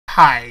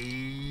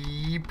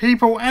Hi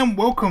people, and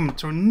welcome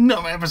to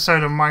another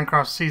episode of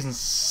Minecraft Season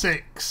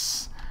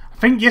 6. I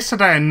think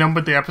yesterday I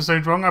numbered the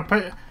episode wrong. I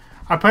put it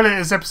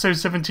as episode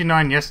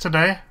 79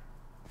 yesterday,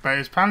 but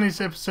it's apparently it's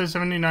episode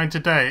 79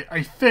 today.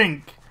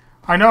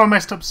 I know I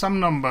messed up some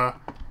number,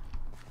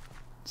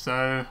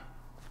 so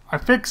I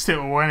fixed it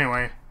all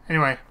anyway.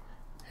 Anyway,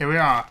 here we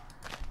are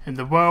in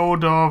the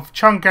world of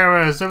chunk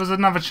errors. There was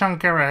another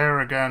chunk error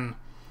here again,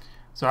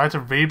 so I had to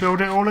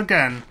rebuild it all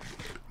again.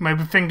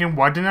 Maybe thinking,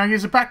 why didn't I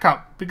use a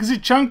backup? Because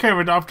it chunk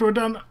errored after I'd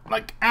done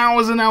like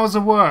hours and hours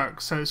of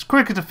work. So it's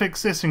quicker to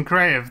fix this in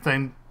creative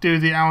than do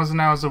the hours and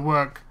hours of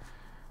work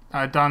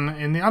that I'd done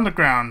in the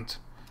underground.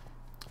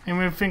 And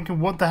we were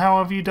thinking, what the hell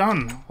have you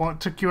done? What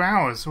took you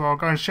hours? Well, I'll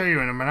go and show you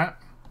in a minute.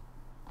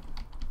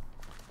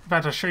 In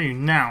fact, I'll show you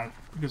now,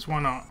 because why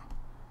not?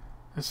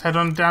 Let's head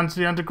on down to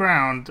the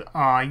underground.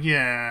 Ah,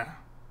 yeah.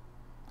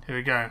 Here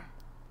we go.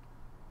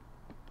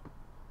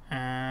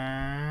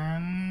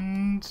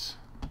 And...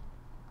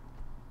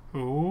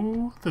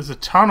 ooh, there's a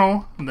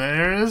tunnel.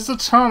 There is a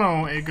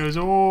tunnel. It goes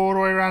all the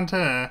way around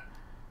here.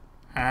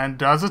 And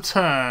does a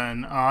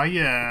turn. Ah,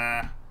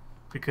 yeah.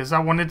 Because I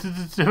wanted to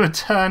do a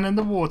turn in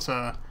the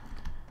water.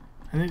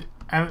 And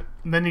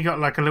then you got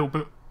like a little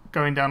bit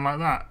going down like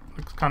that.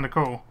 Looks kind of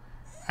cool.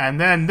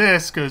 And then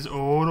this goes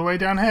all the way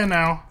down here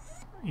now.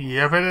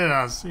 Yep, it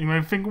does. You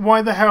may think,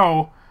 why the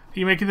hell are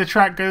you making the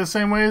track go the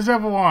same way as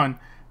everyone?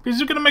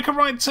 Because we're going to make a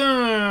right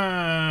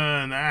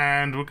turn.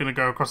 And we're going to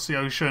go across the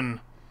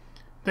ocean.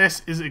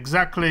 This is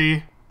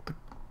exactly the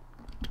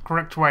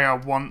correct way I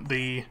want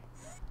the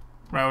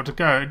rail to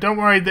go. Don't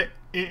worry that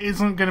it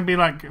isn't going to be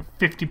like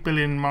 50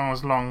 billion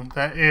miles long.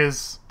 There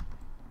is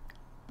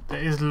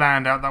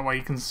land out that way.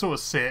 You can sort of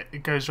see it.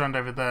 It goes around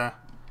over there.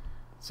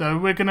 So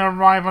we're going to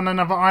arrive on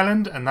another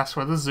island, and that's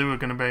where the zoo are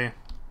going to be.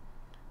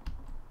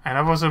 And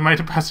I've also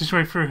made a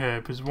passageway through here,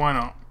 because why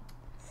not?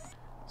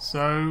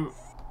 So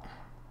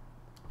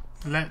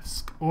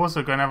let's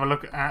also go and have a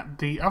look at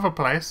the other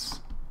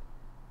place.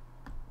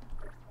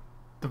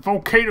 The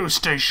volcano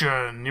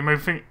station. You may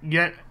think,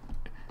 yeah,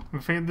 you may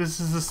think this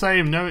is the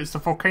same. No, it's the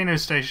volcano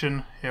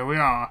station. Here we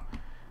are.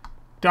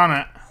 Done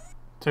it.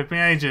 Took me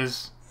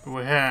ages, but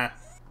we're here.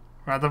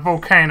 We're at the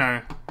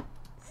volcano.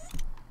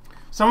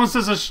 Someone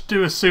says I should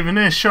do a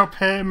souvenir shop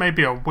here.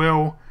 Maybe I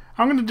will.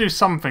 I'm going to do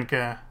something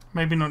here.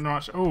 Maybe not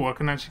much. Oh, I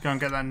can actually go and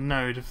get that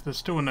node if there's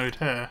still a node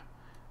here.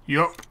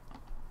 Yup.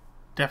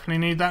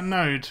 Definitely need that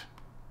node.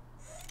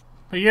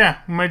 But yeah,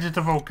 we made it to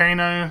the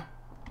volcano.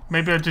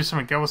 Maybe I'll do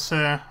something else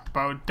here. But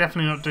I'm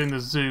definitely not doing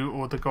the zoo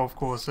or the golf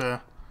course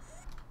here.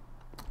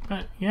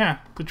 But yeah,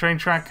 the train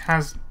track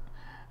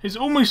is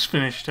almost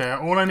finished here.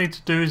 All I need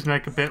to do is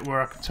make a bit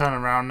where I can turn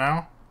around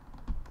now.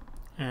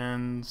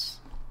 And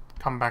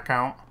come back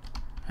out.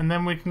 And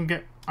then we can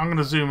get... I'm going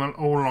to zoom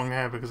all along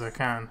here because I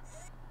can.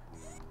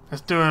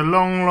 Let's do a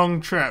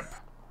long trip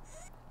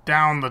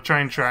down the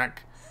train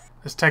track.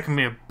 It's taken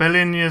me 1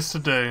 billion years to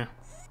do.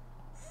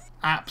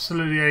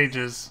 Absolutely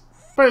ages.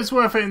 But it's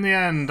worth it in the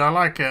end. I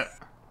like it.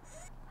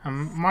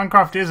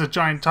 Minecraft is a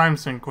giant time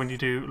sink when you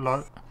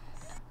do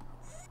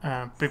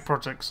big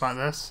projects like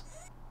this.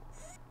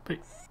 But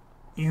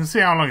you can see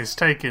how long it's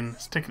taken.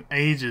 It's taken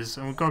ages,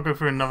 and we've got to go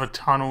through another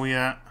tunnel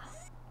yet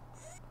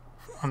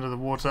under the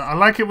water. I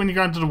like it when you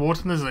go into the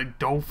water and there's like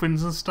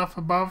dolphins and stuff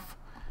above.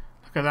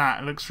 Look at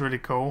that. It looks really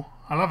cool.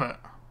 I love it.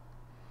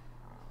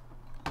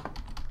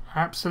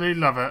 Absolutely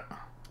love it.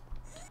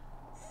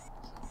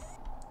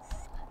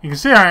 You can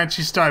see I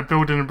actually started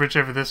building a bridge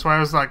over this way. I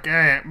was like,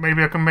 hey,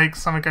 maybe I can make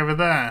something over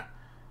there.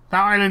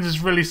 That island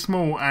is really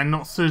small and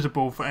not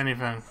suitable for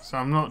anything, so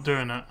I'm not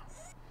doing it.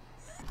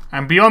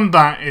 And beyond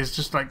that is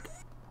just like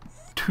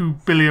 2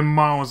 billion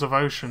miles of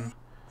ocean.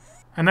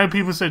 I know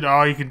people said,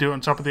 oh, you can do it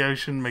on top of the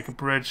ocean, make a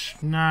bridge.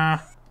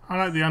 Nah, I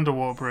like the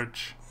underwater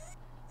bridge.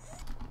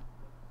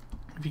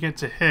 If you get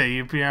to here,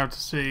 you'll be able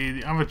to see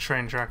the other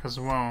train track as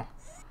well.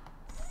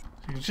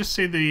 You can just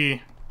see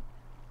the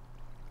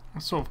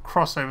sort of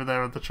crossover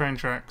there of the train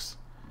tracks.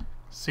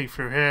 See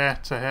through here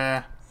to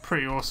here.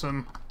 Pretty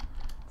awesome.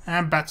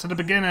 And back to the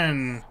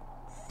beginning.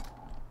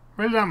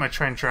 Really like my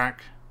train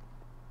track.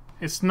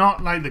 It's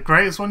not like the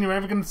greatest one you're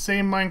ever going to see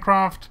in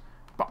Minecraft,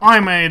 but I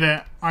made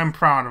it. I'm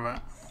proud of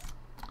it.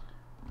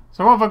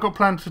 So what have I got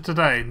planned for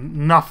today?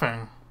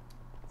 Nothing.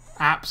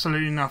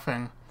 Absolutely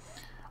nothing.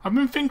 I've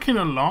been thinking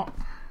a lot.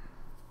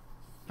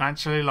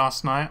 Actually,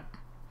 last night.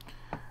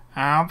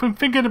 I've been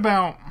thinking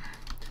about...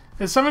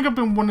 there's something I've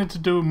been wanting to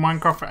do with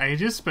Minecraft for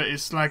ages, but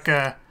it's like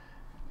a...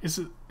 It's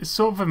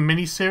sort of a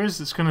mini-series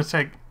that's going to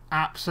take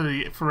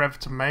absolutely forever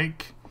to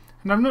make.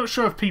 And I'm not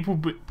sure if people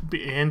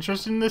be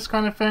interested in this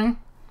kind of thing.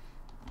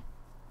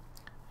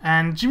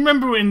 And do you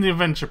remember in the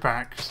Adventure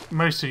Pack?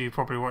 Most of you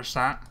probably watched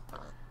that.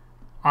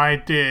 I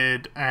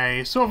did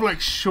a sort of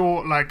like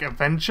short like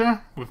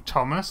adventure with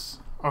Thomas.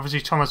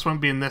 Obviously Thomas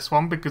won't be in this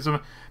one because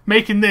I'm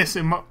making this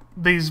in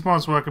these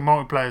mods work in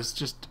multiplayer is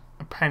just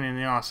a pain in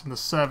the ass and the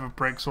server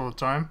breaks all the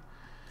time.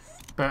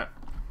 But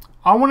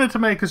I wanted to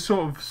make a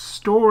sort of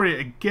story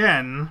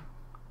again,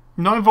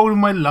 not involving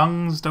my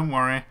lungs, don't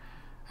worry,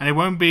 and it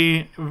won't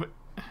be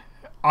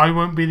I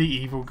won't be the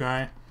evil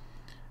guy.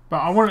 But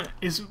I want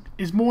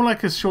it's more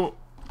like a short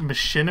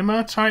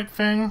machinima type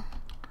thing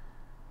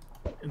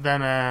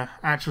than a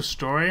actual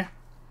story.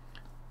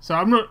 So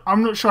I'm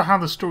not sure how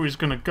the story is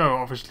going to go.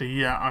 Obviously,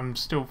 yeah, I'm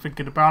still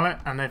thinking about it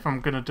and if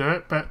I'm going to do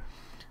it. But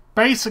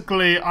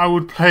basically, I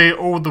would play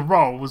all the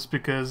roles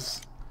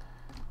because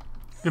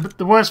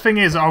the worst thing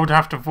is I would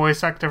have to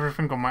voice act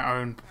everything on my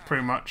own,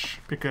 pretty much.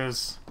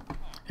 Because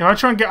if I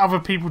try and get other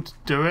people to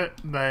do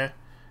it, then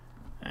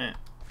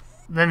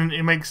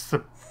it makes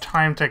the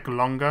time take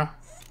longer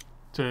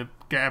to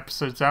get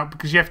episodes out.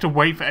 Because you have to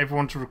wait for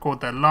everyone to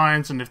record their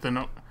lines, and if they're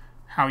not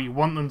how you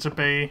want them to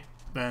be,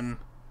 then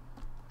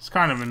it's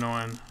kind of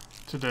annoying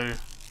to do.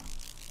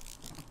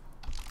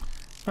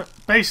 But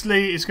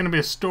basically, it's going to be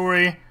a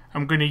story.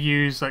 I'm going to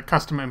use like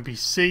custom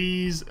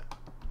NPCs.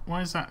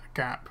 Why is that a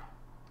gap?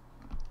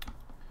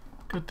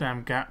 Good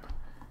damn gap.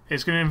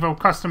 It's going to involve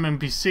custom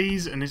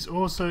NPCs, and it's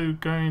also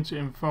going to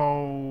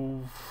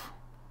involve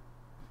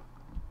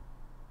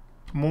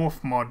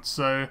Morph Mod.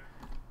 So,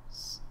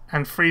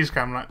 and freeze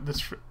cam like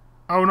this.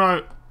 Oh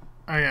no!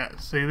 Oh yeah,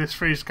 see this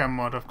freeze cam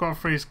mod. I've got a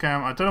freeze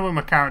cam. I don't know where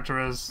my character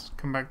is.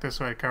 Come back this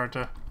way,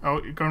 character.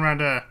 Oh, you're going around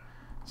there.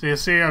 So you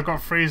see I've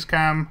got freeze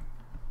cam.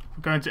 If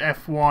we're going to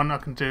F1, I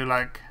can do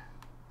like,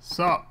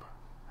 sup?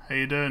 How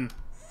you doing?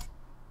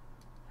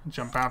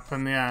 Jump up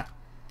in the air.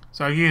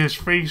 So I use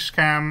freeze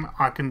cam.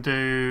 I can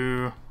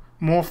do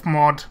Morph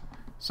Mod.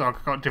 So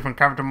I've got different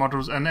character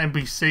models and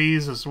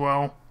NPCs as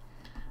well.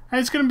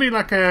 And it's going to be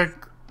like a...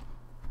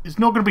 It's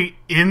not going to be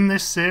in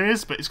this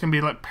series, but it's going to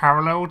be like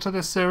parallel to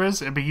this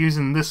series. It'll be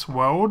using this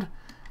world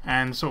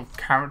and sort of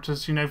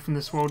characters, you know, from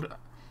this world,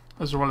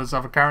 as well as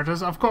other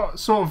characters. I've got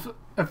sort of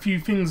a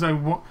few things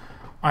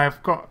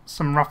I've got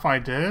some rough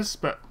ideas,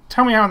 but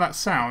tell me how that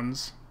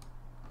sounds.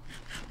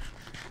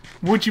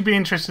 Would you be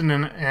interested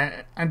in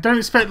it? And don't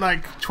expect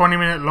like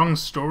 20-minute long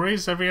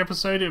stories every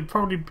episode. It would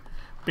probably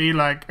be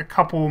like a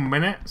couple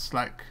minutes,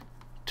 like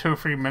 2 or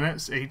 3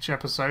 minutes each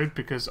episode,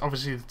 because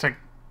obviously they take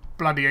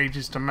bloody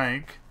ages to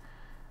make.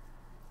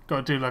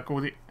 Got to do like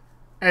all the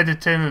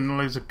editing and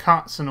loads of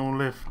cuts and all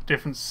the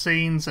different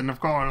scenes, and I've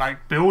got to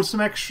like build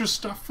some extra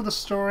stuff for the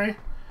story.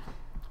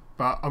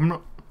 But I'm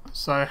not.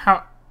 So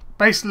how?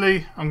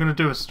 Basically, I'm gonna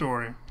do a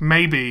story.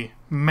 Maybe,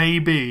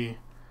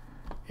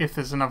 if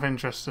there's enough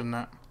interest in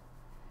that.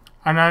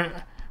 I know,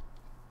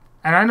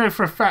 and I know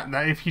for a fact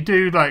that if you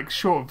do like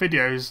short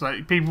videos,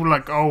 like people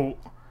like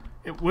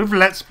with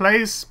Let's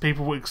Plays,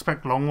 people will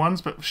expect long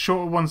ones, but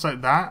shorter ones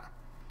like that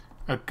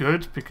are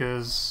good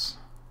because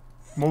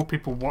more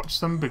people watch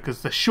them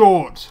because they're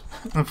short,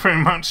 pretty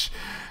much.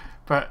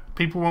 But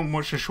people won't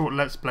watch a short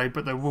Let's Play,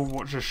 but they will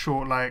watch a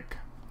short like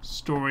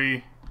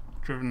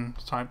story-driven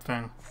type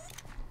thing.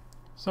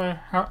 So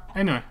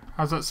anyway,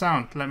 how's that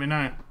sound? Let me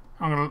know.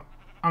 I'm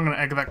gonna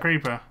egg that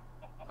creeper.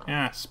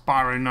 Yeah,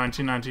 Spyro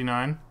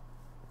 1999.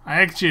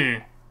 I egged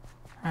you.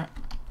 Oh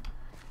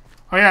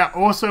yeah.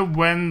 Also,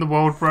 when the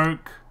world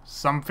broke,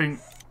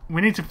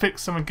 we need to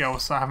fix something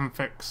else I haven't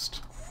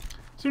fixed.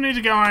 So we need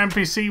to get our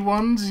NPC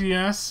ones,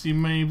 yes, you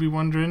may be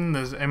wondering,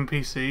 there's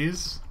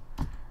NPCs.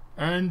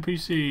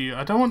 NPC,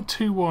 I don't want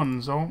 2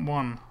 ones, I want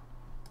 1.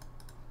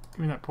 Give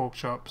me that pork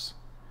chops.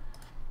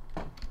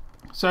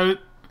 So,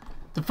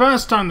 the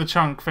first time the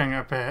chunk thing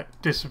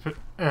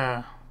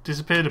disappeared,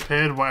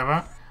 appeared,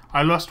 whatever,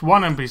 I lost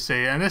 1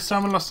 NPC, and this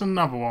time I lost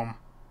another one.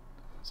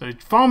 So,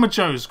 Farmer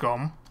Joe's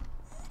gone,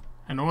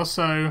 and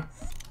also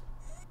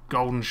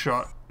Golden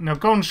Shot. Now,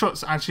 Golden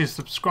Shot's actually a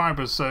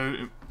subscriber,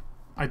 so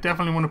I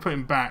definitely want to put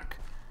him back.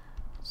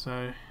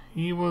 So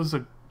he was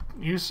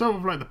sort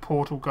of like the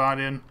portal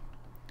guardian.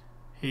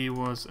 He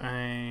was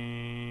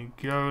a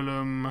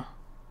golem.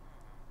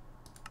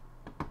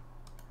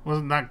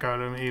 Wasn't that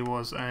golem? He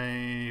was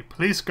a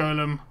police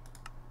golem.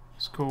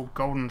 It's called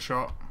Golden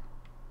Shot.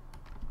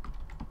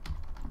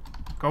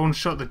 Golden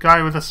Shot, the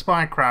guy with a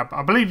spy crab.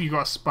 I believe you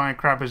got a spy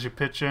crab as your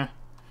picture.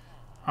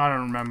 I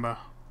don't remember.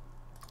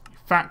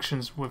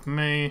 Factions with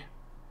me,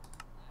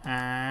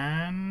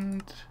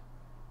 and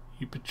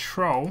you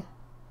patrol.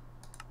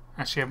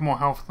 Actually, have more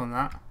health than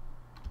that.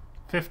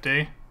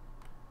 50.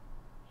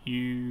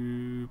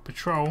 You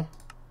patrol.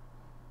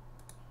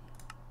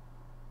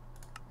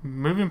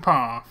 Moving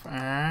path,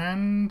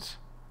 and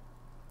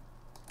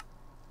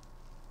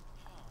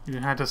you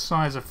had a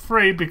size of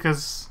 3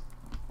 because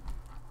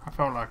I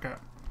felt like it.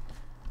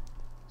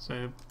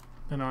 So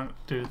then I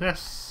do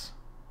this,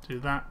 do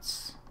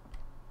that,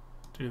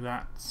 do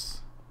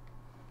that,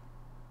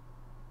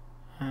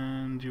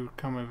 and you would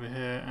come over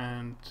here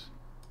and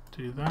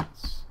do that.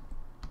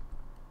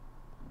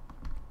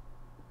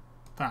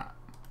 That.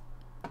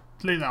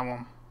 Delete that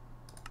one.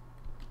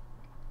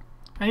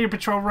 And you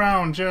patrol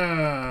round,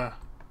 yeah.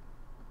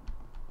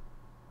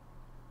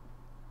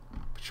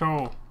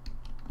 Patrol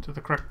to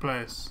the correct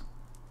place.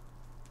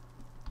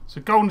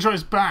 So Golden Shot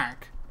is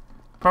back.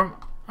 How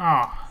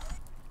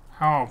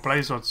are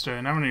Blazerod's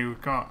doing? How many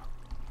we've got?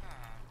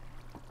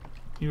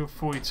 You got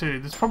 42.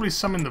 There's probably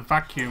some in the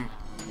vacuum.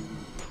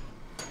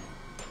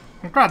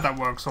 I'm glad that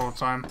works all the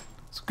time.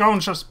 So Golden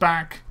Shot's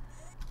back.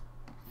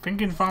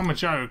 Thinking Farmer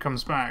Joe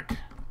comes back.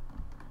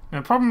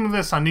 Now, the problem with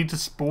this, I need to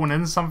spawn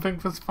in something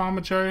for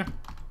Farmer Joe.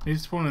 I need to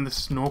spawn in the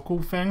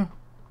snorkel thing.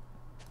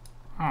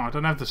 Oh, I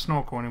don't have the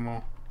snorkel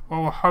anymore.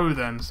 Well, a hoe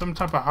then. Some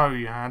type of hoe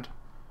you had.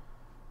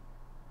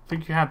 I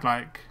think you had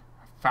like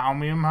a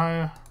Thalmium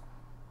hoe.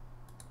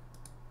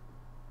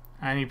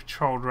 And you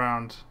patrolled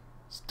around.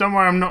 So don't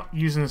worry, I'm not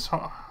using this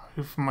hoe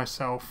for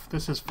myself.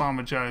 This is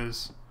Farmer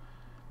Joe's.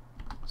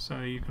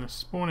 So you're going to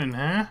spawn in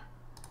here.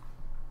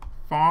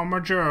 Farmer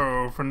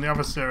Joe from the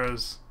other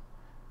series.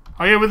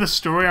 Oh yeah, with the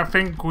story, I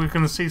think we're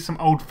going to see some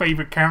old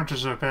favourite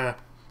characters up here.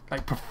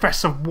 Like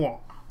Professor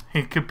What.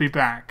 He could be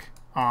back.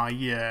 Ah,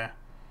 yeah.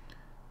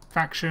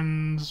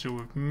 Factions, you're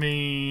with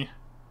me.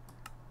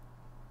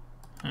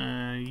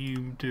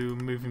 You do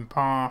Moving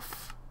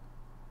Path.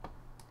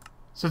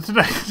 So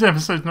today's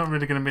episode's not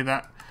really going to be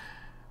that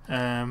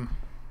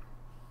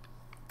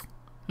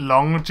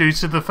long due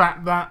to the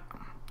fact that,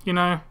 you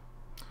know,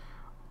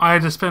 I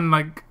had to spend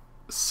like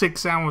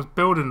 6 hours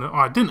building it. Oh,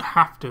 I didn't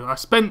have to. I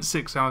spent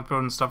 6 hours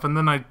building stuff and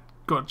then I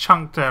got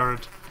chunked there,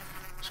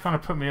 which kind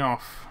of put me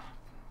off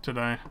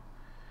today.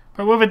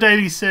 But with a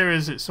daily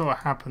series, it sort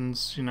of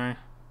happens, you know.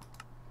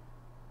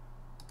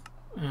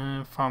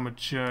 Farmer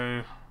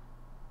Joe.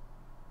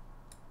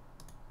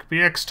 Could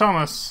be X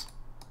Thomas.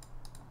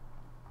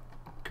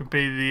 Could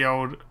be the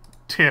old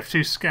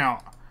TF2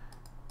 Scout.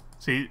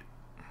 See,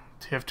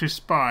 TF2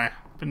 Spy.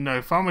 But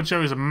no, Farmer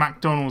Joe is a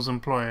McDonald's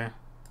employee.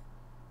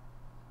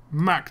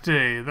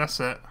 MacD, that's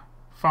it.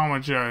 Farmer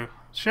Joe.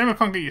 Shame I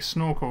can't get your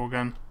snorkel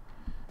again.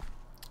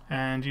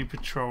 And you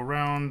patrol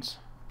around.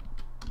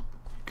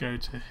 Go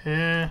to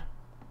here.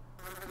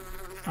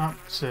 Up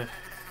to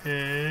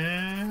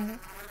here.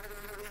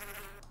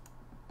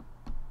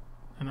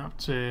 And up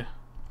to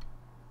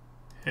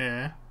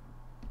here.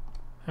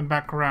 And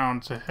back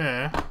around to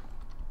here.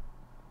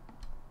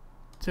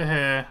 To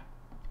here.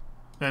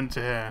 Then to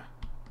here.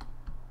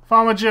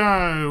 Farmer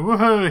Joe!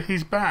 Woohoo!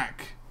 He's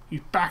back!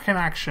 He's back in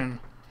action.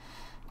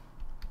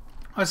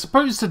 I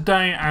suppose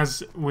today,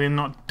 as we're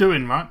not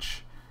doing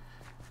much,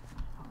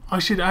 I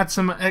should add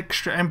some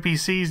extra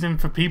NPCs in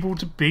for people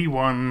to be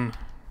one.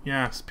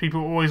 Yes,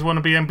 people always want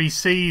to be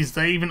NPCs.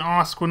 They even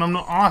ask when I'm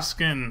not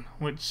asking,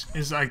 which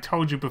is, I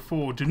told you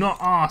before, do not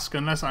ask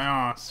unless I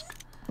ask.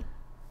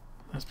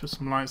 Let's put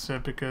some lights here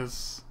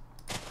because...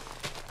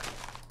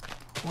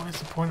 what is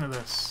the point of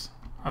this?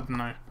 I don't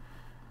know.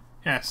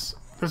 Yes.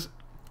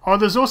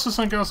 There's also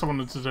something else I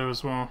wanted to do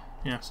as well.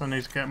 Yes, I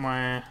need to get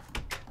my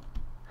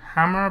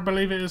hammer, I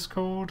believe it is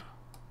called.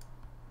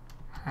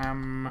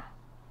 It's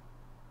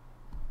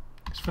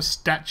for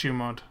statue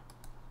mod.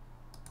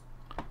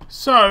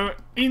 So,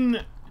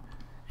 in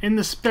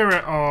the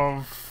spirit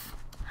of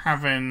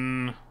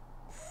having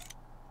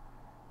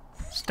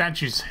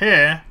statues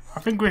here, I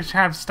think we should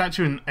have a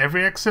statue in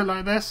every exit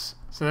like this.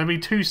 So there'll be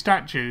 2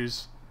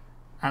 statues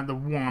at the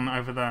one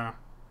over there.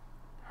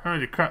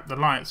 Holy crap, the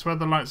lights. Where have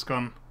the lights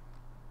gone?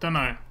 Don't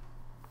know.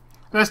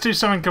 Let's do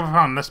something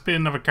fun. Let's be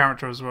another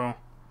character as well.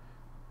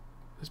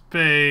 Let's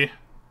be...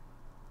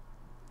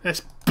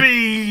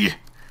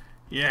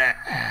 yeah!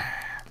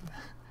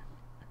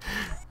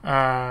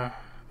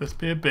 Let's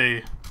be a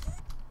bee.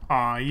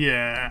 Aw,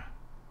 yeah.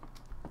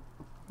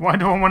 Why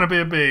do I want to be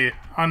a bee?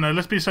 I don't know,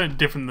 let's be something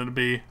different than a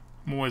bee.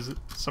 I'm always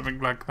something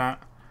like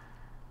that.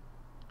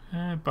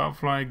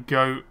 Butterfly,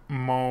 goat,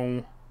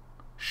 mole,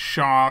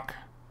 shark.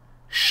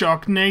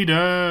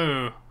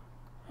 Sharknado!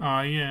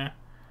 Aw, yeah.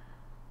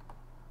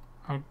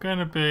 I'm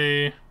gonna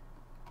be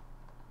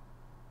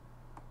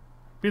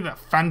that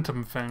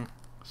phantom thing.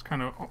 It's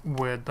kind of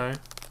weird though.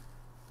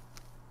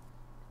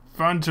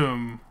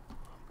 Phantom.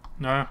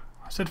 No,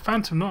 I said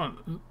phantom, not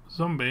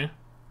zombie.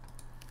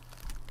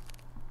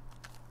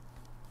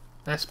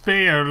 Let's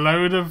be a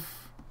load of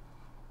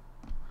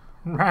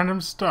random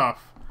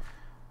stuff.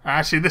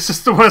 Actually, this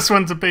is the worst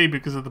one to be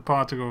because of the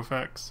particle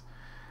effects.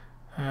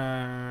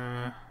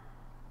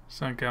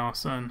 Something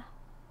else then.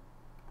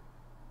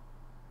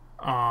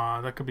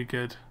 Ah, that could be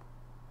good.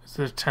 Is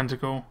there a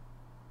tentacle?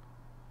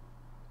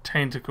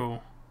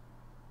 Tainticle.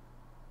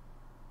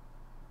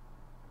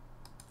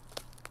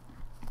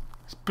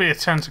 Let's be a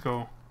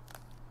tentacle.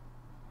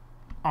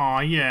 Aw,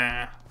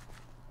 yeah.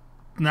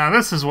 Now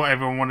this is what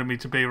everyone wanted me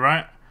to be,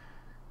 right?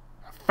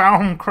 A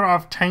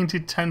Thaumcraft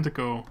tainted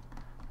tentacle.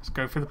 Let's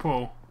go for the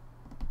pool.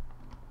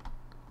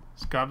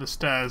 Let's go up the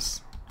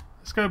stairs.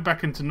 Let's go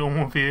back into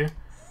normal view.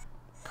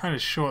 Kind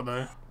of short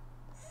though.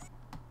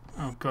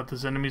 Oh god,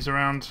 there's enemies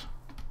around.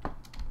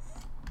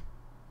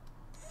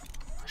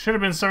 Should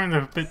have been something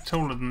a bit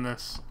taller than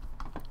this.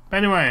 But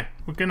anyway,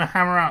 we're going to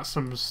hammer out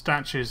some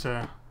statues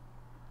here.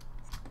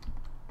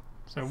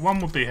 So one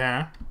would be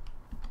here.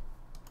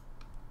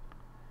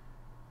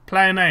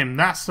 Player name,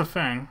 that's the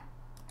thing.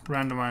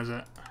 Randomize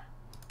it.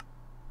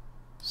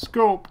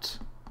 Sculpt.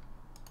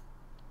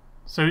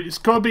 So it's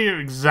got to be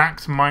your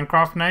exact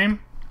Minecraft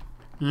name.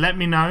 Let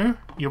me know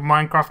your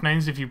Minecraft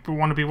names if you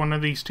want to be one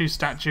of these 2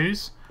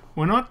 statues.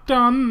 We're not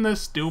done,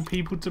 there's still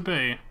people to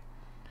be.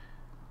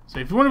 So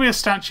if you want to be a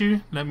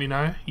statue, let me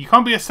know. You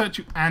can't be a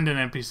statue and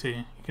an NPC.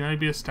 You can only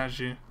be a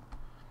statue.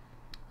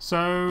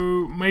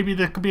 So maybe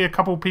there could be a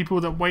couple people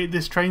that wait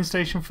this train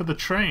station for the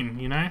train,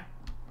 you know?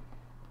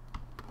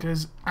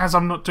 Because as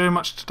I'm not doing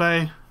much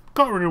today,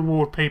 got to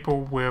reward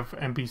people with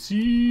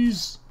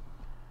NPCs.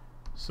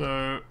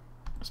 So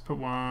let's put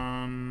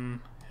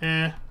one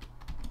here,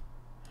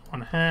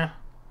 one here,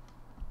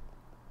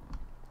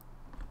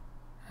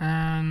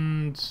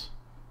 and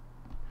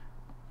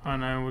I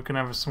know we can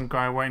have some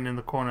guy waiting in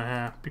the corner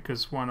here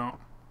because why not?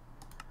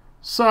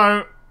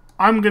 So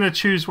I'm gonna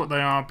choose what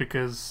they are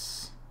because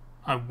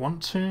I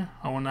want to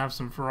have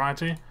some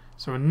variety.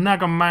 So a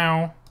Naga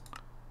male,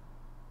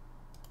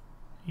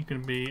 you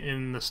can be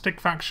in the stick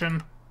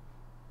faction.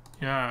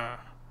 Yeah.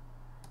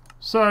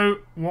 So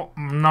what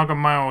Naga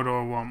male do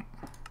I want?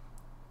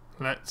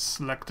 Let's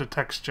select a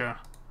texture.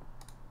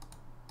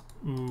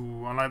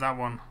 Ooh, I like that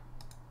one.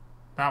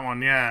 That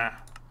one, yeah.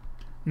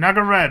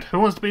 Naga red. Who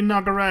wants to be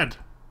Naga red?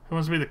 Who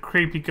wants to be the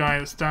creepy guy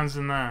that stands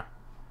in there?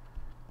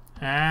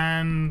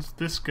 And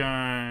this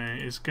guy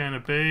is going to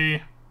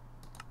be...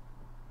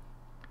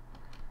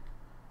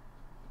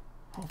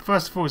 Well,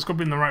 first of all, it's got to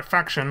be in the right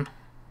faction.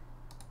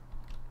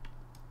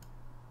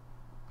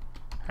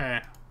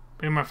 Hey,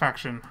 be in my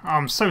faction. Oh,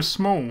 I'm so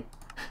small.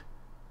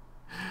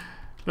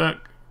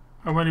 Look,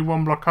 I'm only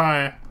one block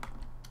high.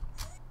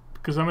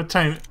 Because I'm a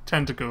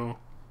tentacle.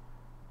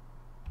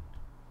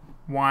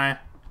 Why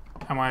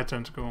am I a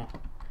tentacle?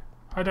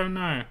 I don't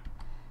know.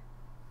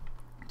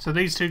 So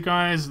these two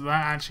guys,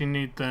 that actually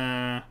need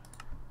their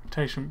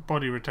rotation,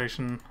 body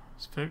rotation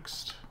is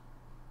fixed.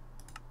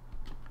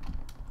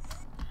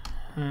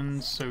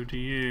 And so do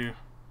you.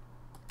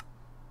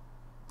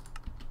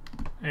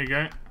 There you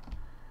go.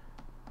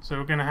 So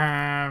we're gonna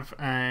have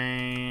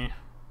an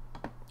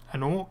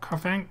orc, I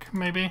think,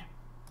 maybe.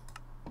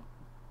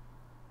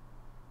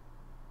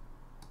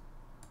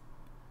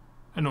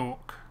 An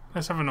orc.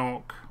 Let's have an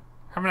orc.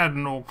 Haven't had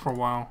an orc for a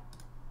while.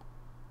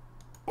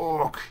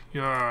 Orc,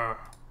 yeah.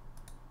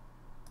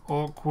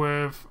 Orc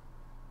with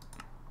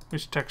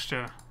which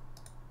texture?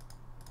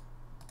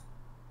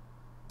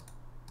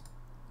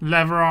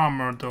 Leather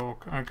armor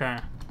orc. Okay.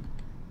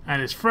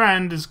 And his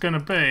friend is gonna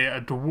be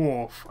a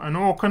dwarf. An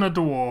orc and a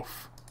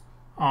dwarf.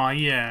 Oh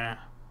yeah.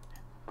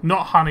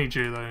 Not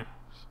honeydew though.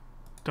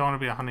 Don't want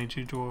to be a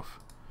honeydew dwarf.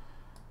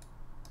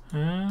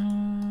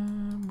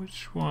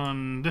 Which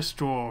one? This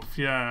dwarf,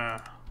 yeah.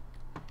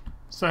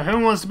 So who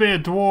wants to be a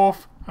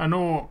dwarf, an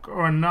orc,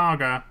 or a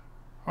naga?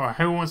 Or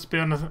who wants to be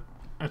on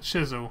a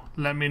chisel?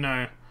 Let me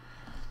know.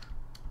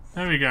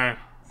 There we go.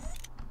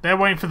 They're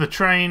waiting for the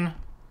train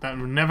that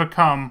will never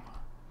come.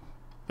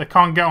 They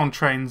can't get on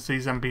trains,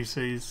 these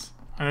NPCs.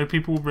 I know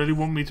people really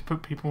want me to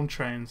put people on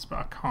trains, but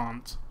I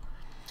can't.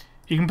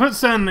 You can put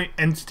certain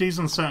entities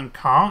on certain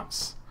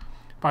carts,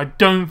 but I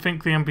don't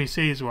think the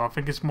NPCs will. I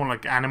think it's more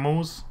like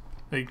animals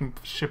that you can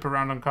ship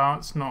around on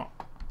carts, not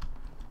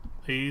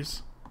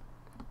these.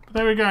 But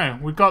there we go.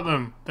 We got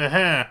them. They're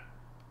here.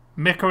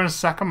 Mika and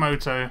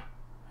Sakamoto.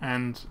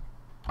 And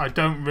I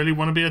don't really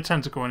want to be a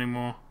tentacle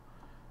anymore.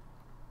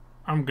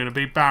 I'm going to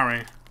be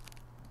Barry.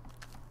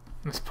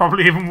 It's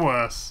probably even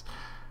worse.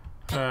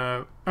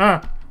 Barry,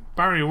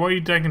 why are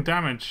you taking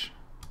damage?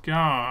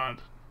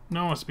 God.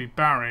 No one wants to be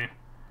Barry.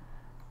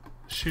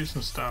 Shoot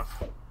some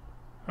stuff.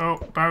 Oh,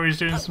 Barry's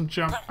doing some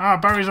jump. Ah,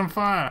 Barry's on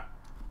fire.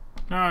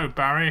 No,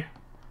 Barry.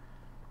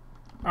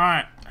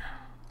 Alright.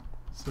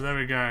 So there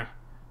we go.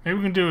 Maybe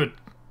we can do it.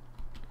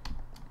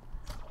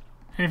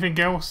 Anything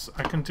else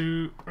I can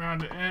do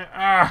around it?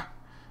 Ah!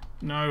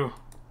 No.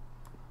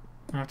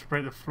 I have to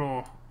break the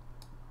floor.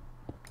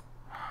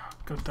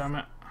 God damn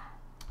it.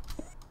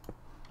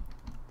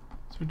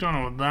 So we've done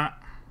all of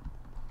that.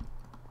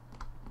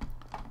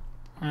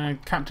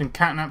 And Captain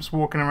Catnap's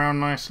walking around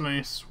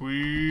nicely.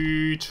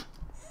 Sweet.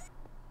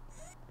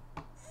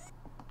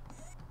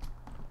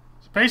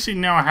 So basically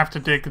now I have to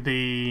dig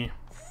the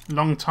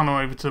long tunnel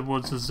over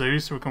towards the zoo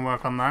so we can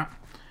work on that.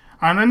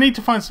 And I need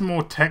to find some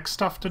more tech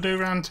stuff to do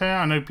around here.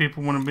 I know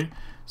people want to be...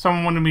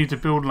 Someone wanted me to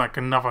build like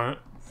another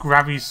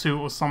gravity suit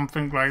or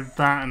something like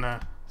that and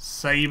a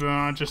saber.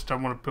 I just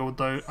don't want to build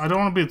those. I don't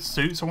want to build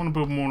suits. I want to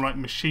build more like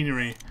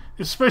machinery.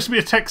 It's supposed to be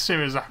a tech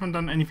series. I haven't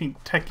done anything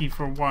techy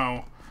for a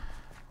while.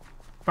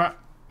 But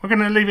we're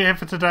going to leave it here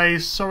for today.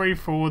 Sorry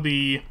for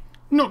the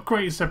not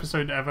greatest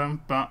episode ever,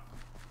 but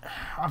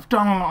I've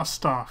done a lot of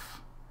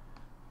stuff.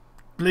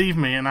 Believe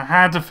me, and I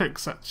had to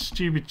fix that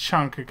stupid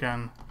chunk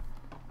again.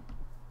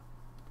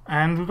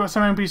 And we've got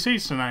some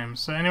NPCs to name.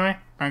 So anyway,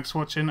 thanks for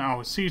watching. I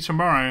will see you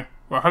tomorrow,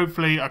 where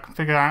hopefully I can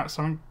figure out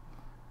something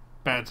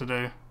better to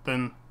do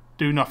than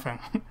do nothing.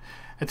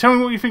 And tell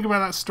me what you think about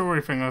that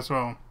story thing as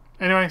well.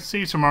 Anyway, see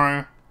you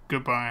tomorrow.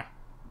 Goodbye.